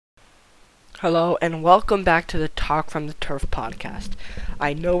Hello, and welcome back to the Talk from the Turf podcast.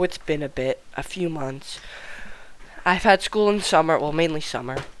 I know it's been a few months. I've had school in summer, well, mainly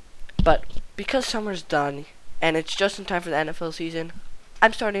summer, but because summer's done and it's just in time for the NFL season,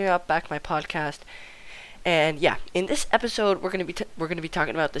 I'm starting up back my podcast. And yeah, in this episode, we're gonna be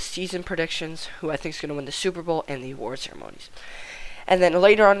talking about the season predictions, who I think is gonna win the Super Bowl, and the award ceremonies. And then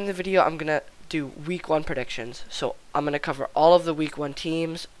later on in the video, I'm gonna do week one predictions. So I'm gonna cover all of the week one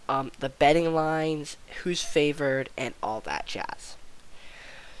teams, the betting lines, who's favored, and all that jazz.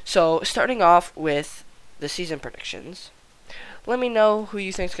 So starting off with the season predictions, let me know who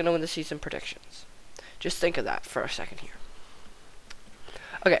you think is gonna win the season predictions. Just think of that for a second here.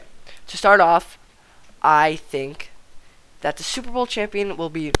 Okay, to start off, I think that the Super Bowl champion will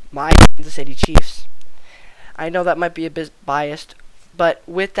be my Kansas City Chiefs. I know that might be a bit biased, but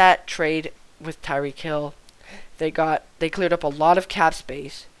with that trade with Tyreek Hill, they cleared up a lot of cap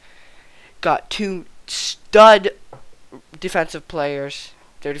space, got two stud defensive players.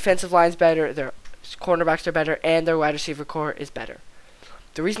 Their defensive line's better, their cornerbacks are better, and their wide receiver core is better.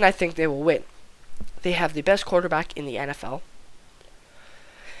 The reason I think they will win, they have the best quarterback in the NFL,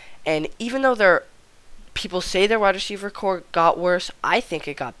 and even though people say their wide receiver core got worse, I think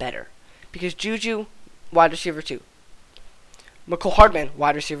it got better, because Juju, wide receiver 2, Mecole Hardman,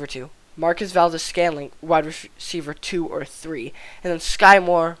 wide receiver 2, Marcus Valdes-Scantling, wide receiver 2 or 3, and then Sky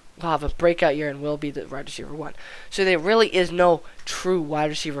Moore will have a breakout year and will be the wide receiver 1. So there really is no true wide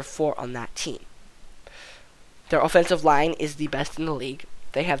receiver 4 on that team. Their offensive line is the best in the league.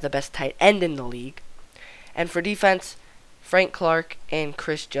 They have the best tight end in the league. And for defense, Frank Clark and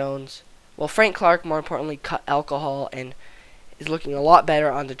Chris Jones. Well, Frank Clark, more importantly, cut alcohol and is looking a lot better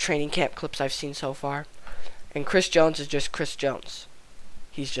on the training camp clips I've seen so far. And Chris Jones is just Chris Jones.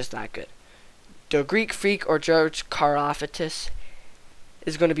 He's just that good. The Greek Freak, or George Karlaftis,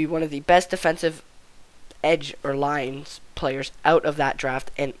 is going to be one of the best defensive edge or lines players out of that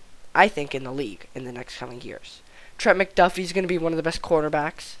draft, and I think in the league in the next coming years. Trent McDuffie is going to be one of the best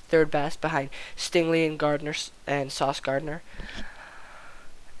cornerbacks, third best behind Stingley and Gardner and Sauce Gardner.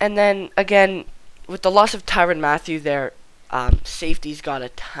 And then again, with the loss of Tyrann Mathieu, their safeties got a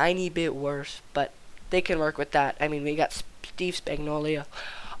tiny bit worse, but they can work with that. I mean, we got Steve Spagnuolo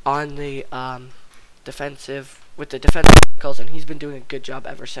on the defensive tackles, and he's been doing a good job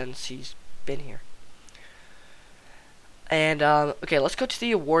ever since he's been here. And okay, let's go to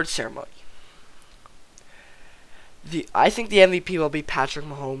the award ceremony. I think the MVP will be Patrick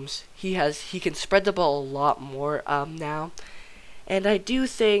Mahomes. He can spread the ball a lot more now, and I do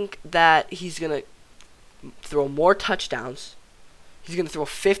think that he's gonna throw more touchdowns. He's gonna throw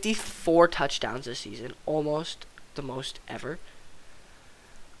 54 touchdowns this season, almost the most ever.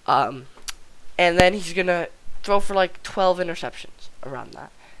 And then he's gonna throw for like 12 interceptions, around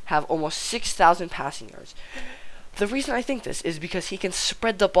that. Have almost 6,000 passing yards. The reason I think this is because he can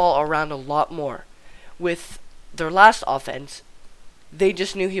spread the ball around a lot more. With their last offense, they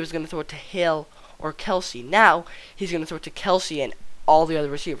just knew he was going to throw it to Hill or Kelsey. Now, he's going to throw it to Kelsey and all the other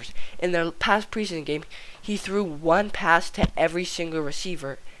receivers. In their past preseason game, he threw one pass to every single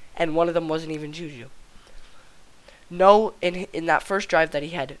receiver, and one of them wasn't even Juju. No, in that first drive that he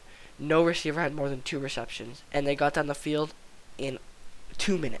had, no receiver had more than 2 receptions, and they got down the field in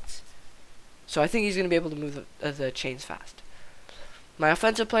 2 minutes. So I think he's going to be able to move the chains fast. My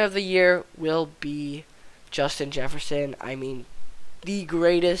offensive player of the year will be Justin Jefferson. I mean, the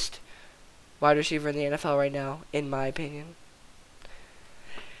greatest wide receiver in the NFL right now, in my opinion.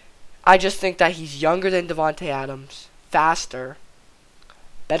 I just think that he's younger than Davante Adams, faster,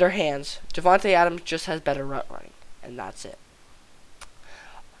 better hands. Davante Adams just has better route running, and that's it.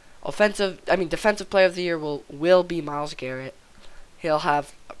 Defensive player of the year will be Myles Garrett. He'll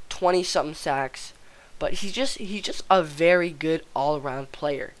have 20-something sacks, but he's just a very good all-around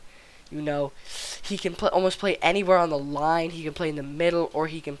player. You know, he can almost play anywhere on the line. He can play in the middle, or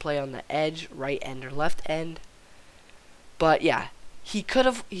he can play on the edge, right end or left end. But yeah, he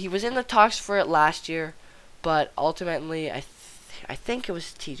was in the talks for it last year, but ultimately I think it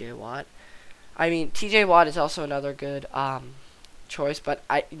was T.J. Watt. I mean, T.J. Watt is also another good choice, but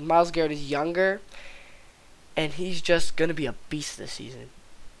Myles Garrett is younger, and he's just gonna be a beast this season.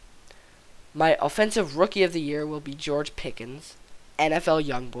 My offensive rookie of the year will be George Pickens, NFL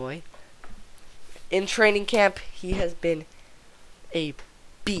youngboy. In training camp, he has been a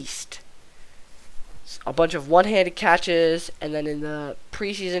beast. A bunch of one-handed catches, and then in the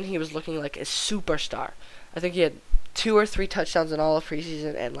preseason, he was looking like a superstar. I think he had 2 or 3 touchdowns in all of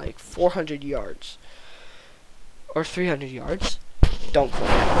preseason and like 400 yards. Or 300 yards. Don't quote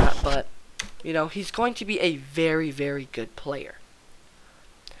me on that, but, you know, he's going to be a very, very good player.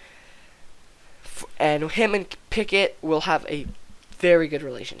 And him and Pickett will have a very good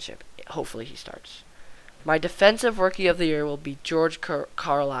relationship. Hopefully he starts. My defensive rookie of the year will be George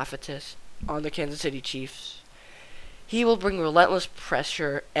Karlaftis on the Kansas City Chiefs. He will bring relentless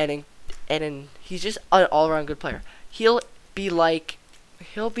pressure, and he's just an all-around good player. He'll be like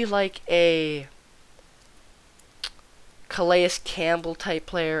a Calais Campbell type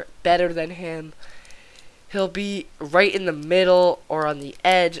player, better than him. He'll be right in the middle or on the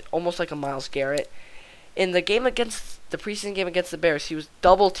edge, almost like a Myles Garrett. In the preseason game against the Bears, he was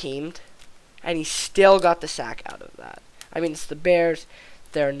double teamed, and he still got the sack out of that. I mean, it's the Bears;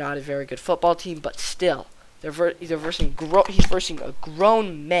 they're not a very good football team, but still, he's versing a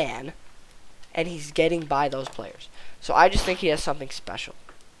grown man, and he's getting by those players. So I just think he has something special.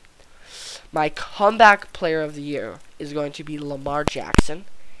 My comeback player of the year is going to be Lamar Jackson,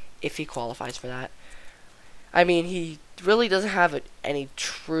 if he qualifies for that. I mean, he really doesn't have any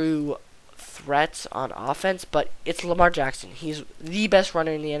true threats on offense, but it's Lamar Jackson. He's the best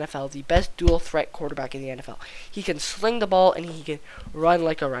runner in the NFL, the best dual threat quarterback in the NFL. He can sling the ball and he can run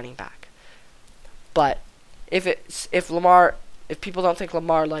like a running back. But if people don't think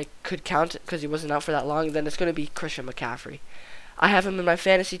Lamar could count because he wasn't out for that long, then it's going to be Christian McCaffrey. I have him in my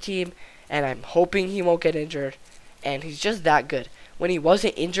fantasy team, and I'm hoping he won't get injured, and he's just that good. When he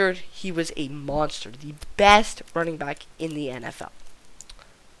wasn't injured, he was a monster, the best running back in the NFL.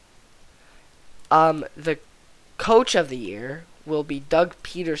 The coach of the year will be Doug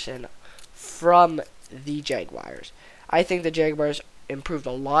Peterson from the Jaguars. I think the Jaguars improved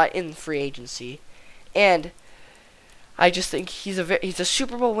a lot in free agency, and I just think he's a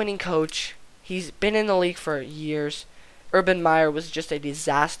Super Bowl winning coach. He's been in the league for years. Urban Meyer was just a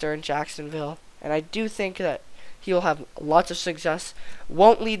disaster in Jacksonville, and I do think that he will have lots of success.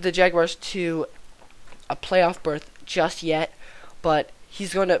 Won't lead the Jaguars to a playoff berth just yet, but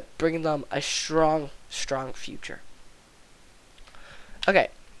he's going to bring them a strong future. Okay,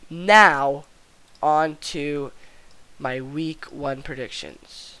 now on to my week 1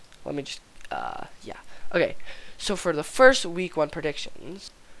 predictions. Let me just, Okay, so for the first week 1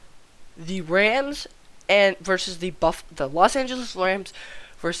 predictions, the Rams versus the Los Angeles Rams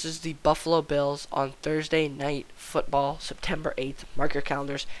versus the Buffalo Bills on Thursday Night Football, September 8th. Mark your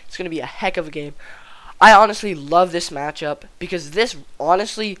calendars. It's going to be a heck of a game. I honestly love this matchup because this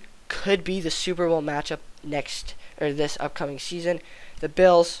honestly could be the Super Bowl matchup this upcoming season. The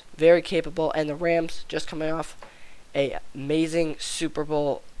Bills, very capable, and the Rams just coming off a amazing Super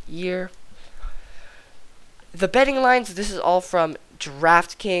Bowl year. The betting lines, this is all from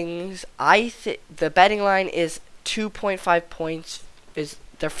DraftKings. The betting line is 2.5 points.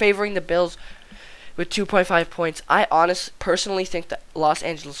 They're favoring the Bills with 2.5 points. I personally think that Los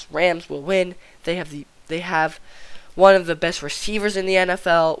Angeles Rams will win. They have one of the best receivers in the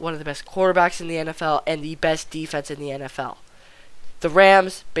NFL, one of the best quarterbacks in the NFL, and the best defense in the NFL. The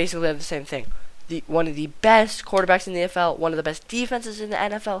Rams basically have the same thing. One of the best quarterbacks in the NFL, one of the best defenses in the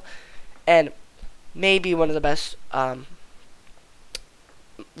NFL, and maybe one of the best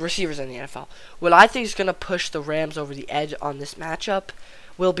receivers in the NFL. What I think is going to push the Rams over the edge on this matchup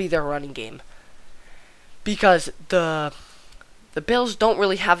will be their running game. Because the Bills don't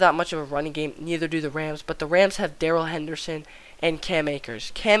really have that much of a running game, neither do the Rams, but the Rams have Darrell Henderson and Cam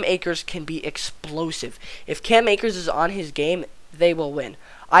Akers. Cam Akers can be explosive. If Cam Akers is on his game, they will win.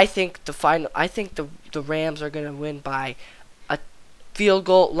 I think the Rams are going to win by a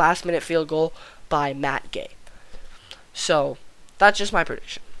last minute field goal by Matt Gay. So, that's just my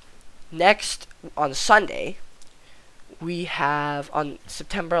prediction. Next, on Sunday, on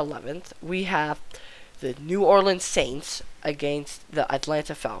September 11th, we have the New Orleans Saints against the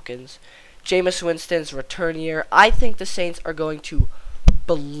Atlanta Falcons. Jameis Winston's return year. I think the Saints are going to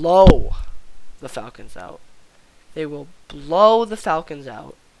blow the Falcons out. They will blow the Falcons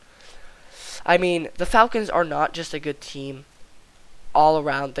out. I mean, the Falcons are not just a good team all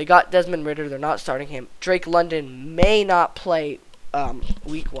around. They got Desmond Ridder. They're not starting him. Drake London may not play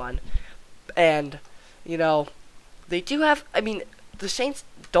week 1. And, they do have... the Saints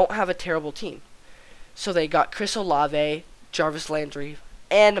don't have a terrible team. So they got Chris Olave, Jarvis Landry,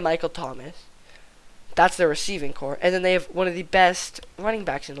 and Michael Thomas. That's their receiving core. And then they have one of the best running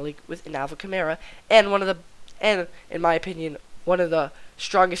backs in the league with Alvin Kamara, and in my opinion, one of the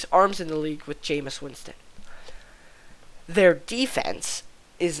strongest arms in the league with Jameis Winston. Their defense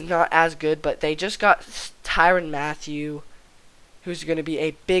is not as good, but they just got Tyrann Mathieu, who's going to be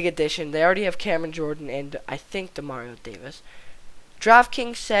a big addition. They already have Cameron Jordan and I think Demario Davis.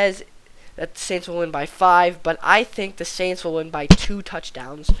 DraftKings says that the Saints will win by 5, but I think the Saints will win by 2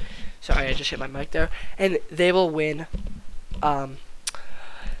 touchdowns. Sorry, I just hit my mic there. And they will win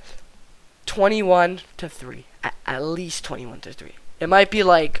 21-3. At least 21-3. It might be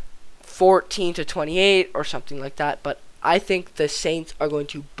like 14-28 or something like that, but I think the Saints are going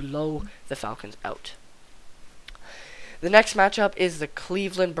to blow the Falcons out. The next matchup is the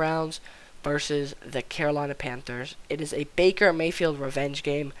Cleveland Browns versus the Carolina Panthers. It is a Baker Mayfield revenge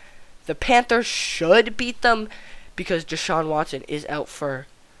game. The Panthers should beat them because Deshaun Watson is out for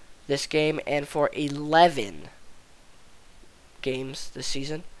this game and for 11 games this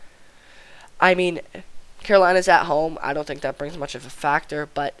season. I mean, Carolina's at home. I don't think that brings much of a factor,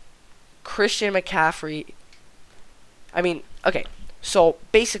 but Christian McCaffrey... so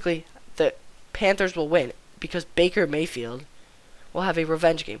basically, the Panthers will win because Baker Mayfield will have a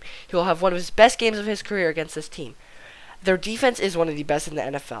revenge game. He will have one of his best games of his career against this team. Their defense is one of the best in the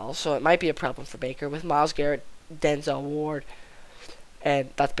NFL, so it might be a problem for Baker with Myles Garrett, Denzel Ward, and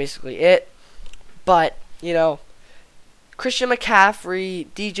that's basically it. But, Christian McCaffrey,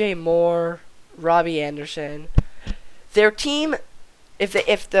 DJ Moore, Robbie Anderson, their team,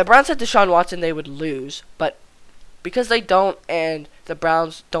 if the Browns had Deshaun Watson, they would lose, but because they don't, and the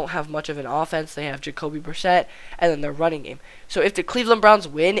Browns don't have much of an offense, they have Jacoby Brissett, and then their running game. So if the Cleveland Browns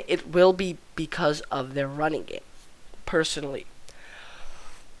win, it will be because of their running game, personally.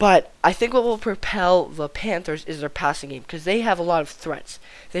 But I think what will propel the Panthers is their passing game, because they have a lot of threats.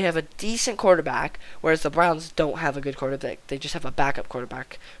 They have a decent quarterback, whereas the Browns don't have a good quarterback. They just have a backup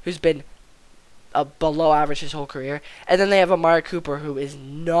quarterback who's been below average his whole career. And then they have Amari Cooper, who is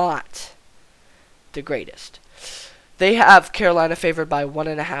not the greatest. They have Carolina favored by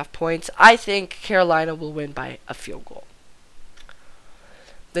 1.5 points. I think Carolina will win by a field goal.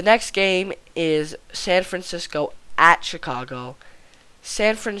 The next game is San Francisco at Chicago.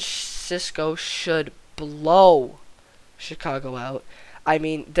 San Francisco should blow Chicago out. I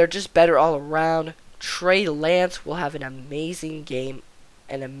mean, they're just better all around. Trey Lance will have an amazing game.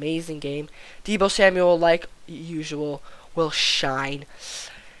 Deebo Samuel, like usual, will shine.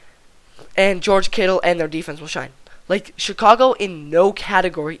 And George Kittle and their defense will shine. Like, Chicago in no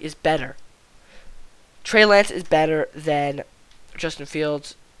category is better. Trey Lance is better than Justin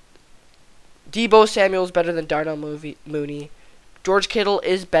Fields. Deebo Samuel is better than Darnell Mooney. George Kittle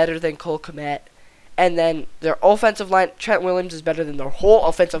is better than Cole Kmet. And then their offensive line, Trent Williams is better than their whole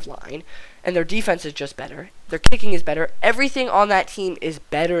offensive line. And their defense is just better. Their kicking is better. Everything on that team is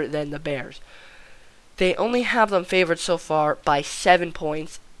better than the Bears. They only have them favored so far by 7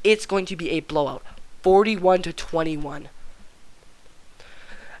 points. It's going to be a blowout. 41-21.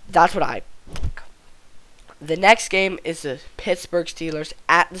 That's what I think. The next game is the Pittsburgh Steelers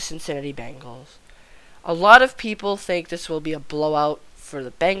at the Cincinnati Bengals. A lot of people think this will be a blowout for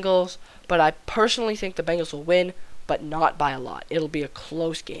the Bengals, but I personally think the Bengals will win, but not by a lot. It'll be a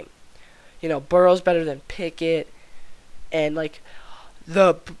close game. Burrow's better than Pickett, and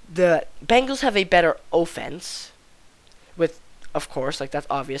the Bengals have a better offense with, of course, that's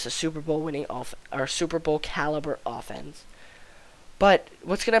obvious, a Super Bowl winning or Super Bowl caliber offense. But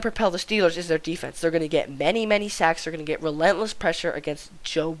what's going to propel the Steelers is their defense. They're going to get many, many sacks. They're going to get relentless pressure against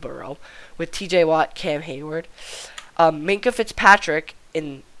Joe Burrow with T.J. Watt, Cam Hayward. Minkah Fitzpatrick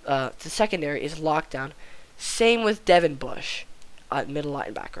in the secondary is locked down. Same with Devin Bush, middle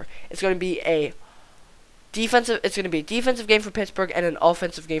linebacker. It's going to be a defensive game for Pittsburgh and an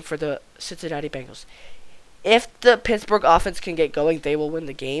offensive game for the Cincinnati Bengals. If the Pittsburgh offense can get going, they will win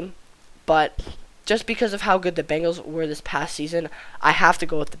the game. But just because of how good the Bengals were this past season, I have to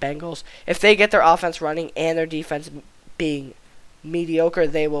go with the Bengals. If they get their offense running and their defense being mediocre,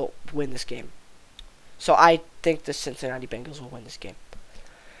 they will win this game. So I think the Cincinnati Bengals will win this game.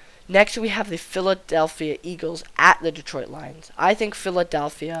 Next, we have the Philadelphia Eagles at the Detroit Lions. I think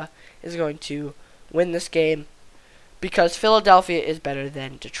Philadelphia is going to win this game because Philadelphia is better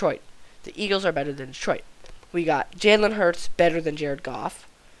than Detroit. The Eagles are better than Detroit. We got Jalen Hurts better than Jared Goff.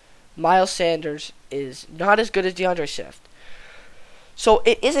 Miles Sanders is not as good as DeAndre Swift. So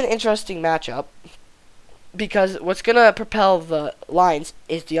it is an interesting matchup because what's going to propel the Lions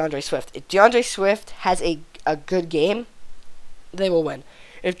is DeAndre Swift. If DeAndre Swift has a good game, they will win.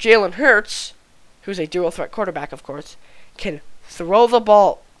 If Jalen Hurts, who's a dual threat quarterback, of course, can throw the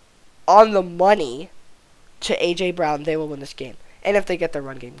ball on the money to A.J. Brown, they will win this game. And if they get their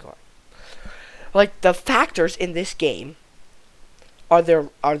run game going. The factors in this game are the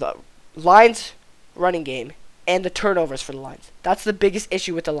Lions' running game and the turnovers for the Lions. That's the biggest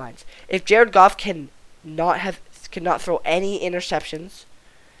issue with the Lions. If Jared Goff cannot throw any interceptions,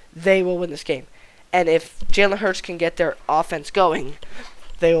 they will win this game. And if Jalen Hurts can get their offense going,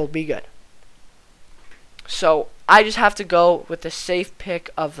 they will be good. So I just have to go with the safe pick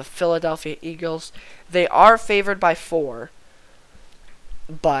of the Philadelphia Eagles. They are favored by 4,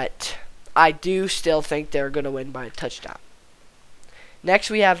 but I do still think they're going to win by a touchdown. Next,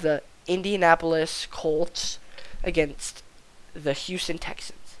 we have the Indianapolis Colts against the Houston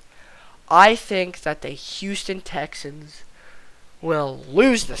Texans. I think that the Houston Texans will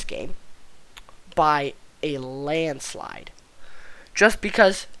lose this game by a landslide. Just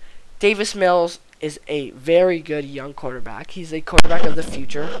because Davis Mills is a very good young quarterback. He's a quarterback of the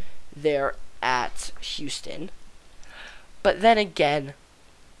future there at Houston. But then again,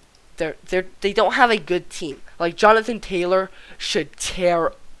 they don't have a good team. Like, Jonathan Taylor should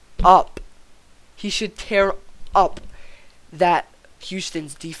tear up. He should tear up that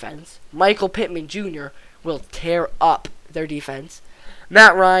Houston's defense. Michael Pittman Jr. will tear up their defense.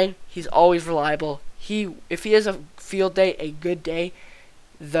 Matt Ryan, he's always reliable. If he has a field day, a good day,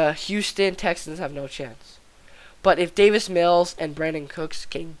 the Houston Texans have no chance. But if Davis Mills and Brandon Cooks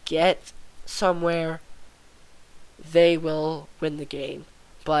can get somewhere, they will win the game.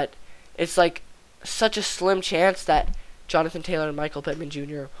 But it's like such a slim chance that Jonathan Taylor and Michael Pittman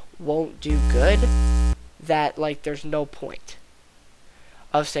Jr. won't do good that, like, there's no point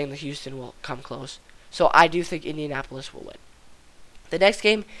of saying that Houston will come close. So I do think Indianapolis will win. The next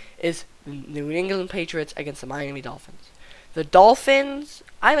game is the New England Patriots against the Miami Dolphins. The Dolphins,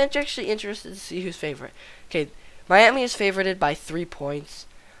 I'm actually interested to see who's favorite. Okay, Miami is favorited by 3 points.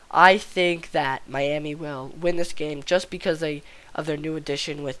 I think that Miami will win this game just because of their new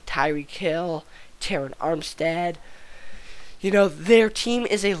addition with Tyreek Hill, Terron Armstead. You know, their team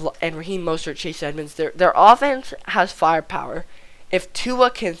is and Raheem Mostert, Chase Edmonds. Their offense has firepower. If Tua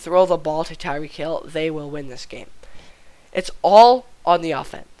can throw the ball to Tyreek Hill, they will win this game. It's all on the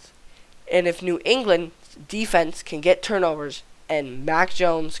offense. And if New England's defense can get turnovers and Mac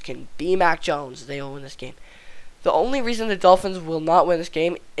Jones can be Mac Jones, they will win this game. The only reason the Dolphins will not win this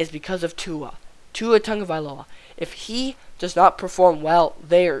game is because of Tua Tagovailoa. If he does not perform well,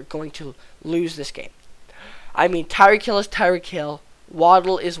 they are going to lose this game. I mean, Tyreek Hill is Tyreek Hill.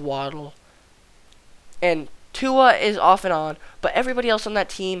 Waddle is Waddle. And Tua is off and on. But everybody else on that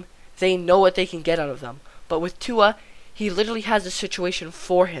team, they know what they can get out of them. But with Tua, he literally has a situation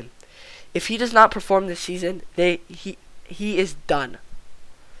for him. If he does not perform this season, he is done.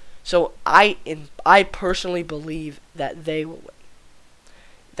 So I personally believe that they will win.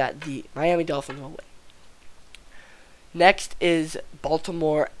 That the Miami Dolphins will win. Next is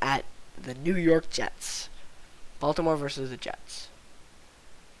Baltimore at the New York Jets. Baltimore versus the Jets.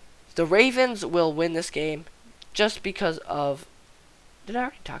 The Ravens will win this game just because of... Did I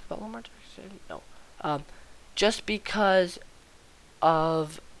already talk about Lamar Jackson? No. Just because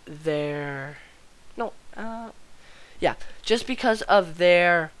of their... No. Yeah. Just because of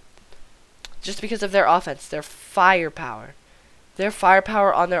their offense, their firepower. Their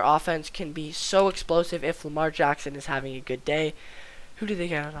firepower on their offense can be so explosive if Lamar Jackson is having a good day. Who do they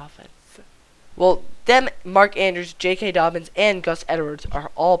get on offense? Well, Mark Andrews, J.K. Dobbins, and Gus Edwards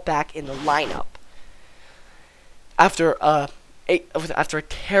are all back in the lineup after a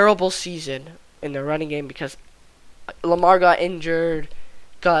terrible season in the running game because Lamar got injured,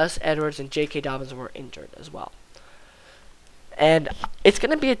 Gus Edwards and J.K. Dobbins were injured as well. And it's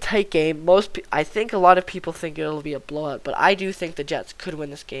going to be a tight game. I think a lot of people think it'll be a blowout, but I do think the Jets could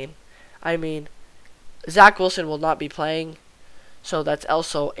win this game. I mean, Zach Wilson will not be playing, so that's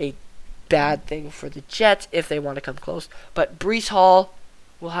also a bad thing for the Jets if they want to come close. But Breece Hall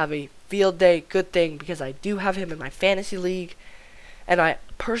will have a field day, good thing, because I do have him in my fantasy league. And I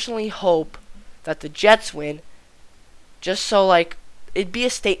personally hope that the Jets win, just so, like, it'd be a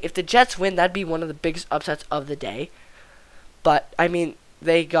state. If the Jets win, that'd be one of the biggest upsets of the day. But, I mean,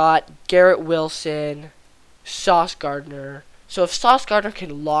 they got Garrett Wilson, Sauce Gardner. So if Sauce Gardner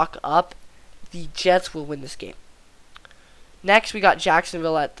can lock up, the Jets will win this game. Next, we got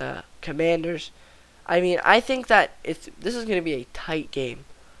Jacksonville at the Commanders. I mean, I think that this is going to be a tight game.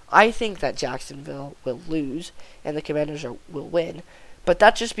 I think that Jacksonville will lose and the Commanders will win. But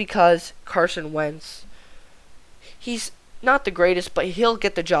that's just because Carson Wentz, he's not the greatest, but he'll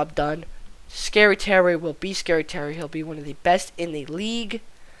get the job done. Scary Terry will be Scary Terry. He'll be one of the best in the league.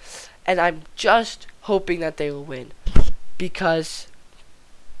 And I'm just hoping that they will win. Because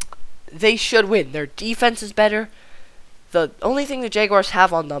they should win. Their defense is better. The only thing the Jaguars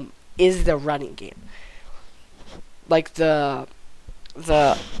have on them is the running game. Like the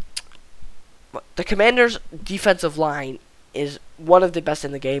Commanders' defensive line is one of the best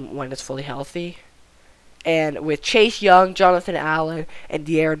in the game when it's fully healthy. And with Chase Young, Jonathan Allen, and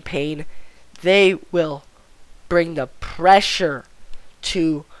De'Aaron Payne, they will bring the pressure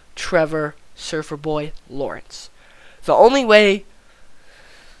to Trevor Surfer Boy Lawrence. The only way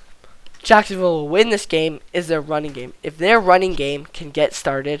Jacksonville will win this game is their running game. If their running game can get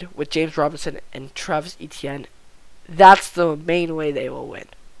started with James Robinson and Travis Etienne, that's the main way they will win.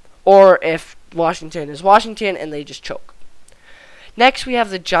 Or if Washington is Washington and they just choke. Next, we have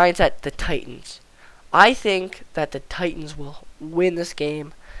the Giants at the Titans. I think that the Titans will win this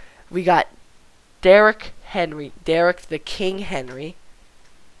game. We got Derrick the King Henry.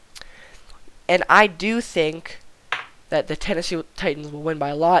 And I do think that the Tennessee Titans will win by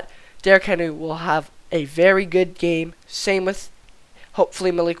a lot. Derrick Henry will have a very good game. Same with,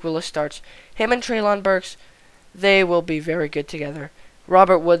 hopefully, Malik Willis starts. Him and Treylon Burks, they will be very good together.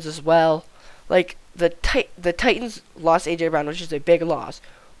 Robert Woods as well. Like, the Titans lost A.J. Brown, which is a big loss.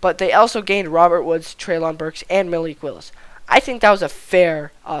 But they also gained Robert Woods, Treylon Burks, and Malik Willis. I think that was a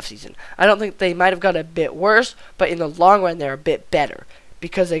fair offseason. I don't think they might have got a bit worse, but in the long run, they're a bit better.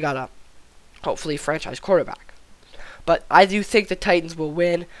 Because they got a, hopefully, franchise quarterback. But I do think the Titans will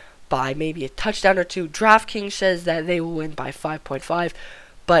win by maybe a touchdown or two. DraftKings says that they will win by 5.5.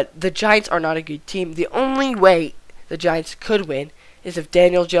 But the Giants are not a good team. The only way the Giants could win is if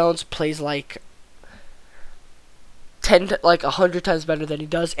Daniel Jones plays like 100 times better than he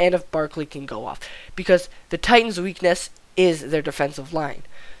does, and if Barkley can go off. Because the Titans' weakness is their defensive line.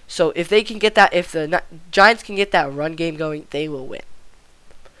 So if they can get that, if the Giants can get that run game going, they will win.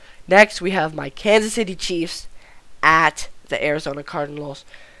 Next, we have my Kansas City Chiefs at the Arizona Cardinals.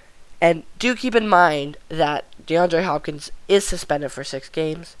 And do keep in mind that DeAndre Hopkins is suspended for 6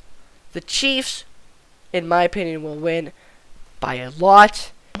 games. The Chiefs, in my opinion, will win by a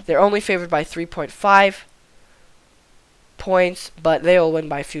lot. They're only favored by 3.5 points, but they will win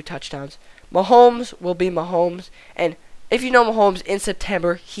by a few touchdowns. Mahomes will be Mahomes, and if you know Mahomes, in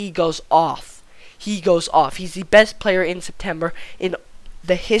September, he goes off. He goes off. He's the best player in September in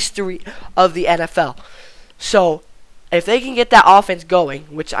the history of the NFL. So, if they can get that offense going,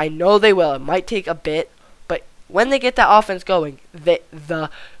 which I know they will, it might take a bit, but when they get that offense going, the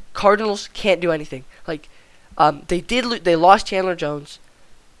Cardinals can't do anything. Like, they lost Chandler Jones.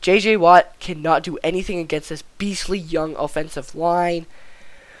 J.J. Watt cannot do anything against this beastly young offensive line.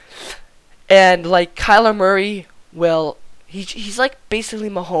 And, like, Kyler Murray will, he's like basically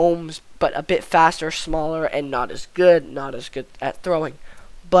Mahomes, but a bit faster, smaller, and not as good at throwing.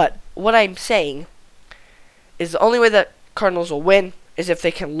 But what I'm saying is the only way that Cardinals will win is if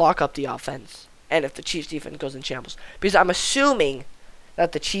they can lock up the offense and if the Chiefs defense goes in shambles. Because I'm assuming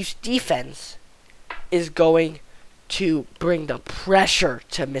that the Chiefs defense is going to bring the pressure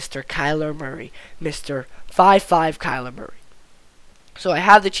to Mr. Kyler Murray, Mr. 5'5" Kyler Murray. So I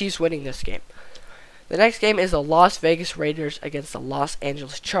have the Chiefs winning this game. The next game is the Las Vegas Raiders against the Los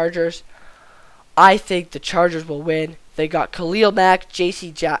Angeles Chargers. I think the Chargers will win. They got Khalil Mack, I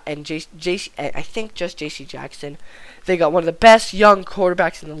think just J.C. Jackson. They got one of the best young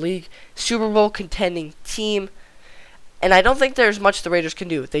quarterbacks in the league, Super Bowl contending team. And I don't think there's much the Raiders can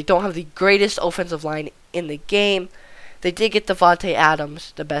do. They don't have the greatest offensive line in the game. They did get Devontae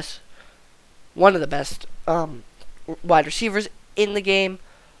Adams, one of the best wide receivers in the game.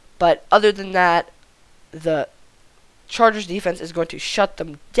 But other than that, the Chargers defense is going to shut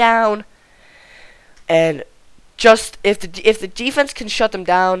them down. And just if the defense can shut them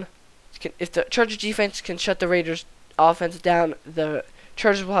down, if the Chargers defense can shut the Raiders offense down, the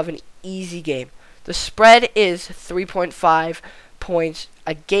Chargers will have an easy game. The spread is 3.5 points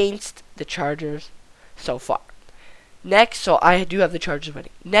against the Chargers so far. Next, so I do have the Chargers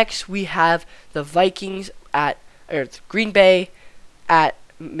winning. Next, we have the Vikings Green Bay at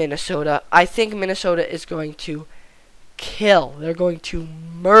Minnesota. I think Minnesota is going to kill. They're going to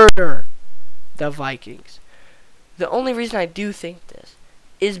murder the Vikings. The only reason I do think this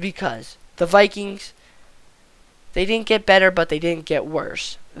is because the Vikings, they didn't get better, but they didn't get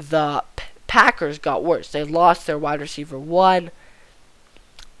worse. The Packers got worse. They lost their wide receiver 1,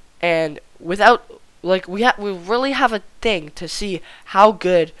 and without, like, we really have a thing to see how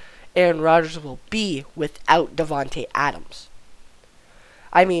good Aaron Rodgers will be without Devontae Adams.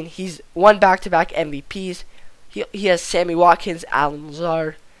 I mean, he's won back-to-back MVPs. He has Sammy Watkins, Alan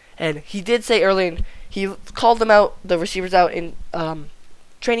Lazard, and he did say earlier, he called them out, the receivers out in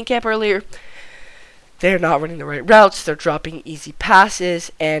training camp earlier. They're not running the right routes. They're dropping easy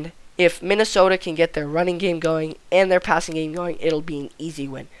passes, and if Minnesota can get their running game going and their passing game going, it'll be an easy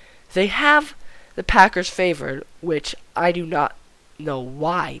win. They have the Packers favored, which I do not know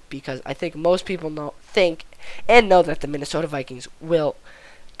why, because I think most people know that the Minnesota Vikings will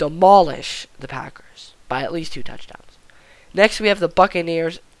demolish the Packers by at least 2 touchdowns. Next, we have the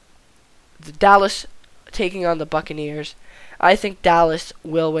Buccaneers. The Dallas taking on the Buccaneers. I think Dallas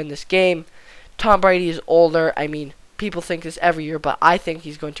will win this game. Tom Brady is older. I mean, people think this every year, but I think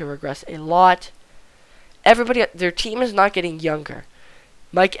he's going to regress a lot. Their team is not getting younger.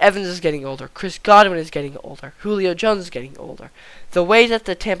 Mike Evans is getting older. Chris Godwin is getting older. Julio Jones is getting older. The way that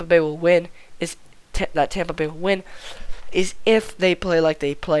the Tampa Bay will win is if they play like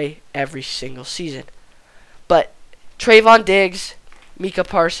they play every single season. But Trayvon Diggs, Micah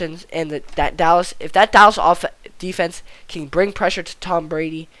Parsons, and if that Dallas defense can bring pressure to Tom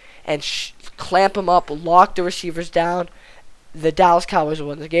Brady and clamp him up, lock the receivers down, the Dallas Cowboys will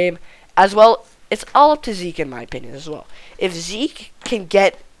win the game. As well, it's all up to Zeke in my opinion as well. If Zeke can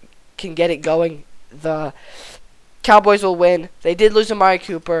get it going, the Cowboys will win. They did lose Amari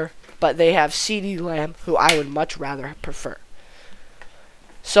Cooper, but they have CeeDee Lamb, who I would much rather prefer.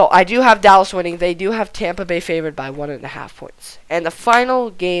 So I do have Dallas winning. They do have Tampa Bay favored by 1.5 points. And the final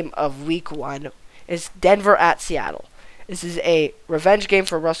game of Week 1 is Denver at Seattle. This is a revenge game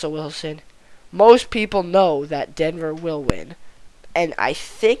for Russell Wilson. Most people know that Denver will win, and I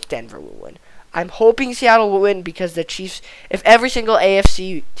think Denver will win. I'm hoping Seattle will win because the Chiefs, if every single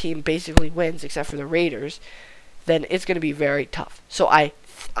AFC team basically wins except for the Raiders, then it's going to be very tough. So I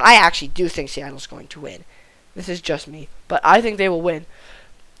actually do think Seattle's going to win. This is just me, but I think they will win.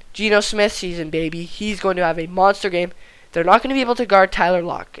 Geno Smith season, baby. He's going to have a monster game. They're not going to be able to guard Tyler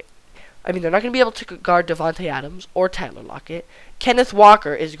Lockett. They're not going to be able to guard Devontae Adams or Tyler Lockett. Kenneth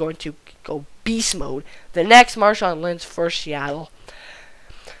Walker is going to go beast mode. The next Marshawn Lynch for Seattle.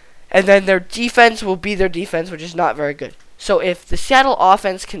 And then their defense will be their defense, which is not very good. So if the Seattle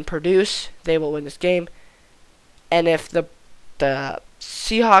offense can produce, they will win this game. And if the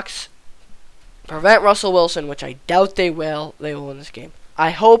Seahawks prevent Russell Wilson, which I doubt they will win this game. I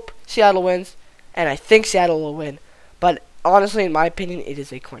hope Seattle wins, and I think Seattle will win. But honestly, in my opinion, it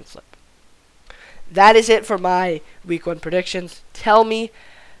is a coin flip. That is it for my Week 1 predictions. Tell me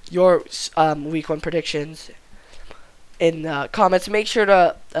your Week 1 predictions in the comments. Make sure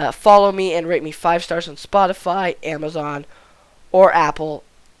to follow me and rate me 5 stars on Spotify, Amazon, or Apple.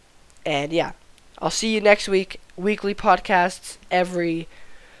 And yeah, I'll see you next week. Weekly podcasts every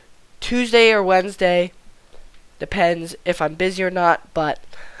Tuesday or Wednesday. Depends if I'm busy or not, but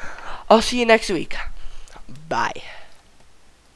I'll see you next week. Bye.